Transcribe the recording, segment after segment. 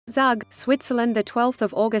Zug, Switzerland. The 12th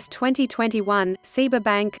of August 2021, SEBA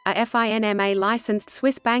Bank, a FINMA-licensed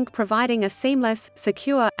Swiss bank providing a seamless,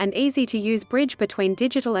 secure, and easy-to-use bridge between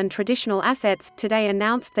digital and traditional assets, today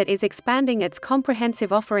announced that is expanding its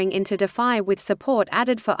comprehensive offering into DeFi with support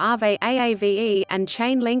added for AAVE and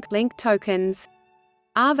Chainlink linked tokens.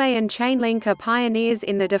 AAVE and Chainlink are pioneers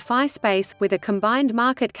in the DeFi space, with a combined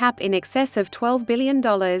market cap in excess of $12 billion.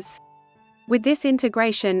 With this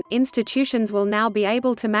integration, institutions will now be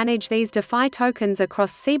able to manage these DeFi tokens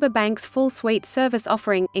across SEBA Bank's full suite service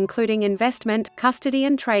offering, including investment, custody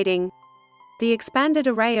and trading. The expanded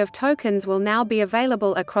array of tokens will now be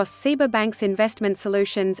available across SEBA Bank's investment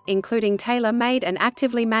solutions, including tailor-made and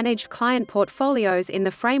actively managed client portfolios in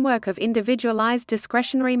the framework of individualized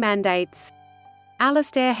discretionary mandates.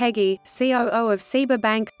 Alastair Heggie, COO of SEBA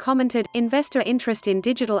Bank, commented, "Investor interest in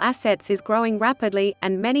digital assets is growing rapidly,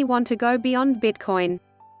 and many want to go beyond Bitcoin.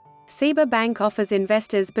 SEBA Bank offers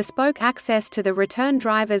investors bespoke access to the return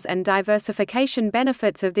drivers and diversification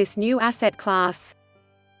benefits of this new asset class.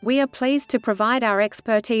 We are pleased to provide our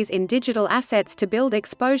expertise in digital assets to build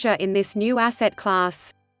exposure in this new asset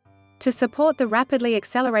class." To support the rapidly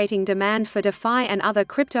accelerating demand for DeFi and other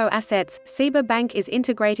crypto assets, SEBA Bank is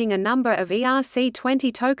integrating a number of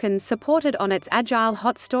ERC-20 tokens supported on its agile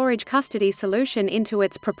hot storage custody solution into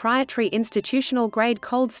its proprietary institutional-grade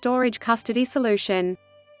cold storage custody solution.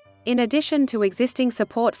 In addition to existing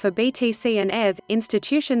support for BTC and ETH,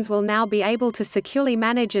 institutions will now be able to securely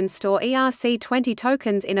manage and store ERC-20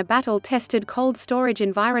 tokens in a battle-tested cold storage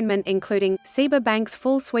environment, including SEBA Bank's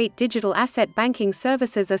full suite digital asset banking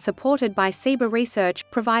services are supported by SEBA Research,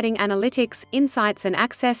 providing analytics, insights and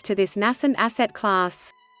access to this nascent asset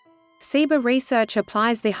class. SEBA Research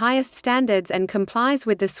applies the highest standards and complies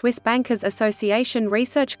with the Swiss Bankers Association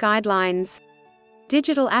research guidelines.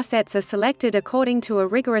 Digital assets are selected according to a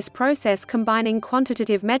rigorous process combining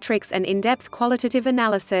quantitative metrics and in-depth qualitative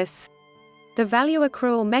analysis. The value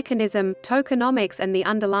accrual mechanism, tokenomics and the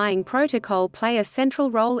underlying protocol play a central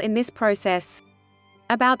role in this process.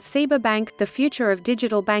 About SEBA Bank, the future of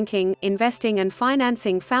digital banking, investing and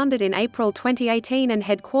financing. Founded in April 2018 and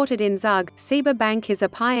headquartered in Zug, SEBA Bank is a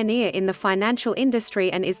pioneer in the financial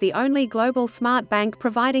industry and is the only global smart bank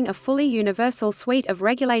providing a fully universal suite of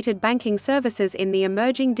regulated banking services in the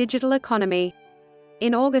emerging digital economy.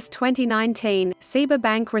 In August 2019, SEBA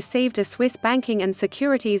Bank received a Swiss banking and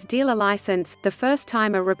securities dealer license, the first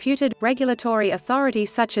time a reputed, regulatory authority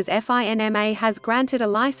such as FINMA has granted a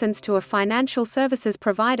license to a financial services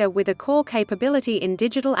provider with a core capability in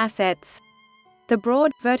digital assets. The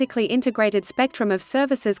broad, vertically integrated spectrum of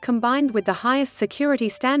services combined with the highest security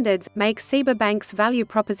standards, makes SEBA Bank's value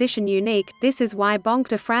proposition unique. This is why Banque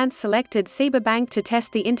de France selected SEBA Bank to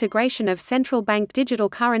test the integration of central bank digital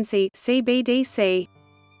currency (CBDC).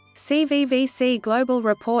 CVVC Global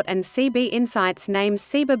Report and CB Insights names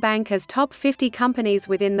SEBA Bank as top 50 companies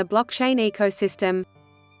within the blockchain ecosystem.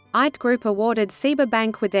 IT Group awarded SEBA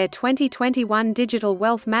Bank with their 2021 Digital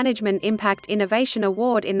Wealth Management Impact Innovation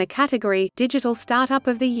Award in the category Digital Startup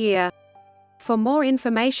of the Year. For more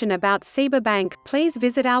information about SEBA Bank, please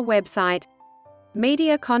visit our website.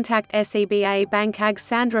 Media contact SEBA Bank AG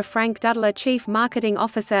Sandra Frank Dudler Chief Marketing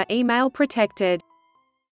Officer, email protected.